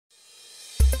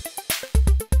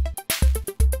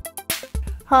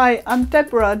Hi, I'm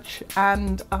Deb Rudge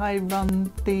and I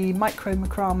run the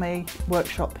Macrame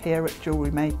workshop here at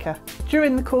Jewellery Maker.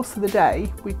 During the course of the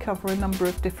day we cover a number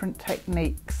of different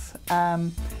techniques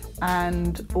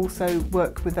and also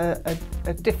work with a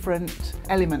different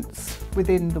elements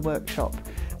within the workshop.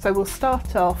 So we'll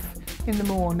start off in the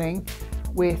morning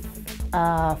with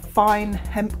fine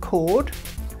hemp cord,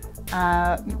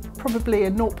 probably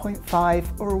a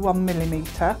 0.5 or a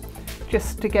 1mm,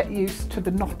 just to get used to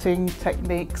the knotting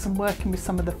techniques and working with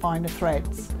some of the finer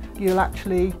threads. You'll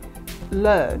actually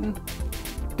learn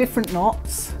different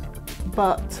knots,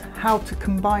 but how to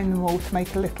combine them all to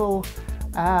make a little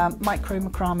micro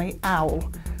macrame owl,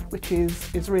 which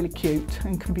is really cute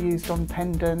and can be used on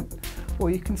pendant, or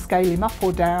you can scale him up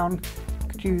or down. You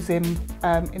could use him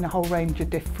in a whole range of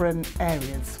different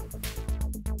areas.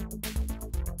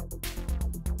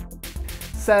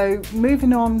 So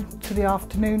moving on to the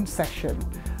afternoon session,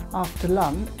 after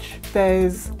lunch,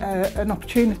 there's an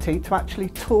opportunity to actually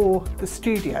tour the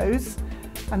studios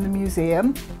and the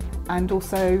museum and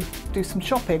also do some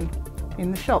shopping in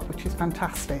the shop, which is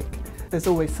fantastic. There's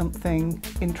always something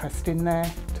interesting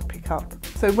there to pick up.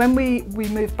 So when we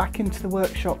move back into the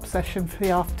workshop session for the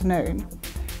afternoon,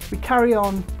 we carry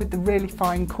on with the really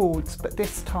fine cords, but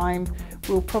this time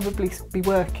we'll probably be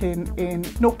working in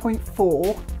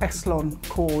 0.4 Echelon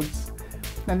cords.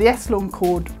 Now the Echelon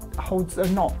cord holds a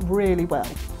knot really well,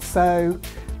 so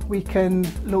we can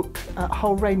look at a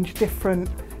whole range of different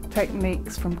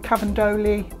techniques, from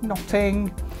cavendoli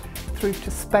knotting through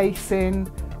to spacing,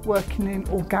 working in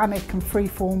organic and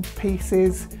freeform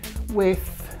pieces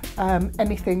with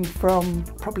anything from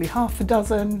probably half a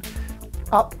dozen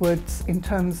upwards in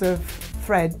terms of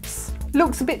threads.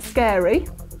 Looks a bit scary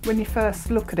when you first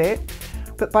look at it,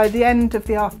 but by the end of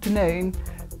the afternoon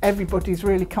everybody's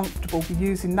really comfortable with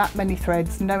using that many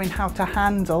threads, knowing how to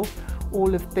handle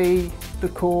all of the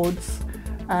cords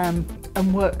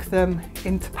and work them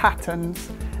into patterns,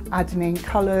 adding in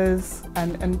colours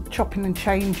and chopping and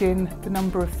changing the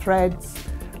number of threads,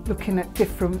 looking at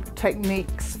different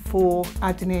techniques for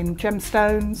adding in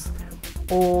gemstones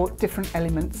or different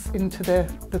elements into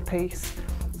the piece.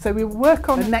 So we work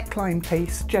on a neckline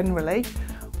piece generally,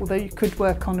 although you could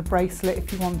work on a bracelet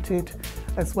if you wanted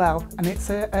as well. And it's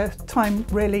a time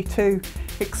really to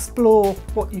explore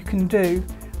what you can do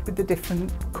with the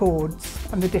different cords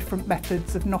and the different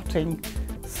methods of knotting.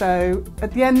 So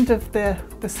at the end of the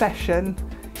session,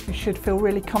 you should feel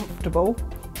really comfortable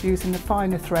using the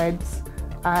finer threads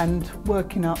and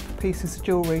working up pieces of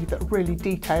jewellery that are really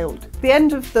detailed. At the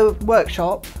end of the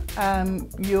workshop,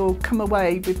 you'll come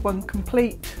away with one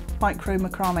complete micro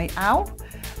macrame owl,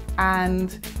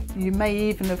 and you may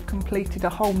even have completed a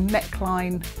whole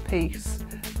neckline piece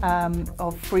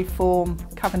of freeform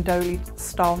cavendoli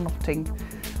style knotting.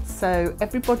 So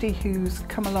everybody who's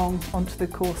come along onto the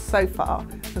course so far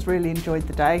has really enjoyed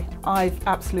the day. I've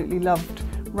absolutely loved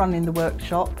running the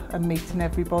workshop and meeting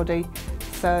everybody.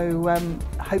 So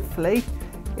hopefully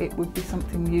it would be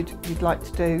something you'd like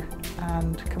to do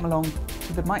and come along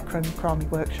to the Macrame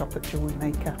workshop at Jewellery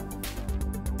Maker.